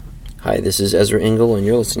Hi, this is Ezra Engel, and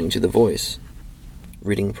you're listening to The Voice,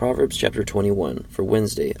 reading Proverbs chapter 21 for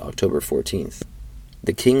Wednesday, October 14th.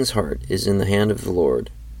 The king's heart is in the hand of the Lord.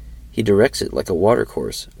 He directs it like a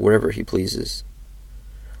watercourse wherever he pleases.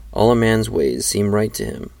 All a man's ways seem right to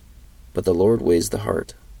him, but the Lord weighs the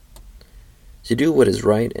heart. To do what is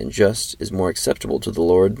right and just is more acceptable to the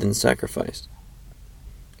Lord than sacrifice.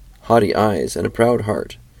 Haughty eyes and a proud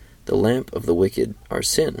heart, the lamp of the wicked, are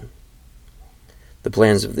sin. The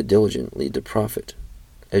plans of the diligent lead to profit,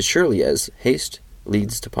 as surely as haste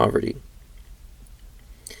leads to poverty.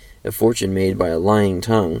 A fortune made by a lying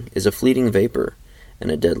tongue is a fleeting vapor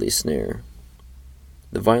and a deadly snare.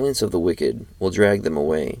 The violence of the wicked will drag them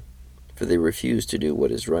away, for they refuse to do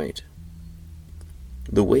what is right.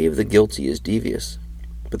 The way of the guilty is devious,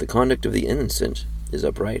 but the conduct of the innocent is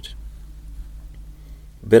upright.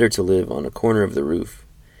 Better to live on a corner of the roof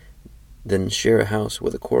than share a house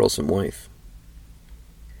with a quarrelsome wife.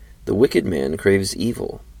 The wicked man craves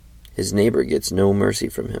evil. His neighbor gets no mercy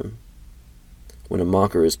from him. When a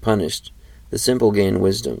mocker is punished, the simple gain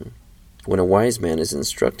wisdom. When a wise man is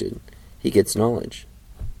instructed, he gets knowledge.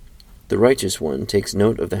 The righteous one takes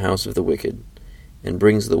note of the house of the wicked, and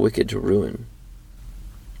brings the wicked to ruin.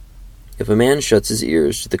 If a man shuts his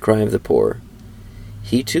ears to the cry of the poor,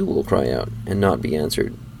 he too will cry out and not be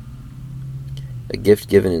answered. A gift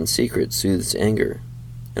given in secret soothes anger,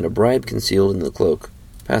 and a bribe concealed in the cloak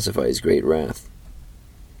pacifies great wrath.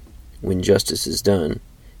 When justice is done,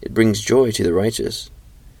 it brings joy to the righteous,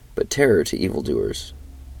 but terror to evildoers.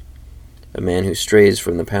 A man who strays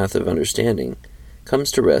from the path of understanding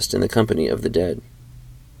comes to rest in the company of the dead.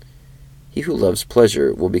 He who loves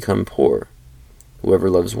pleasure will become poor. Whoever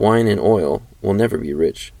loves wine and oil will never be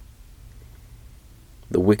rich.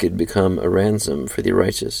 The wicked become a ransom for the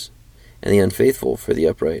righteous, and the unfaithful for the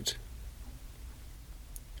upright.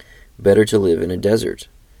 Better to live in a desert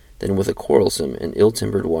than with a quarrelsome and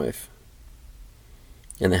ill-tempered wife.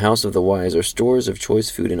 In the house of the wise are stores of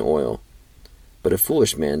choice food and oil, but a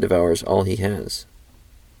foolish man devours all he has.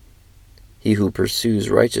 He who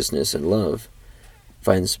pursues righteousness and love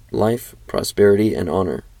finds life, prosperity, and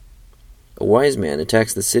honor. A wise man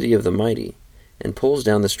attacks the city of the mighty and pulls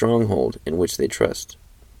down the stronghold in which they trust.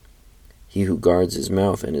 He who guards his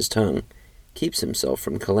mouth and his tongue keeps himself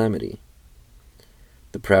from calamity.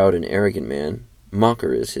 The proud and arrogant man,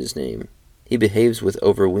 mocker is his name. He behaves with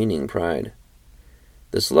overweening pride.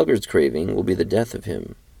 The sluggard's craving will be the death of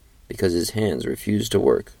him, because his hands refuse to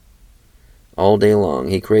work. All day long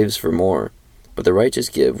he craves for more, but the righteous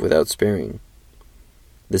give without sparing.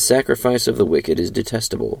 The sacrifice of the wicked is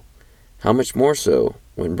detestable, how much more so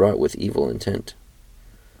when brought with evil intent.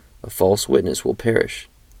 A false witness will perish,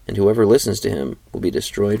 and whoever listens to him will be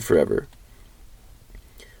destroyed forever.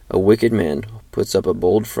 A wicked man puts up a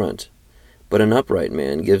bold front, but an upright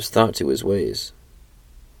man gives thought to his ways.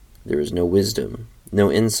 There is no wisdom,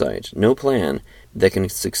 no insight, no plan that can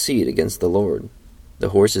succeed against the Lord. The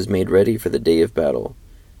horse is made ready for the day of battle,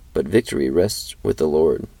 but victory rests with the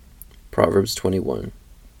Lord. Proverbs 21.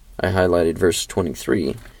 I highlighted verse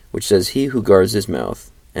 23, which says, "He who guards his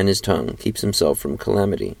mouth and his tongue keeps himself from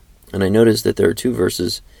calamity." And I noticed that there are two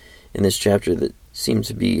verses in this chapter that seem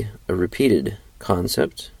to be a repeated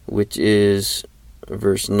concept, which is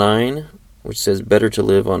verse 9, which says, "Better to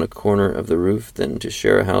live on a corner of the roof than to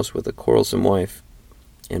share a house with a quarrelsome wife."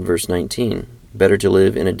 And verse 19, "Better to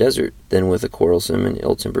live in a desert than with a quarrelsome and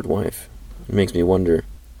ill-tempered wife." It makes me wonder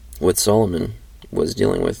what Solomon was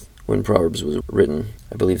dealing with when Proverbs was written.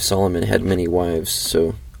 I believe Solomon had many wives,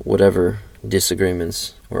 so whatever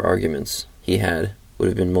disagreements or arguments he had would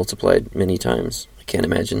have been multiplied many times. I can't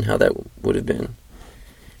imagine how that would have been.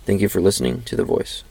 Thank you for listening to The Voice.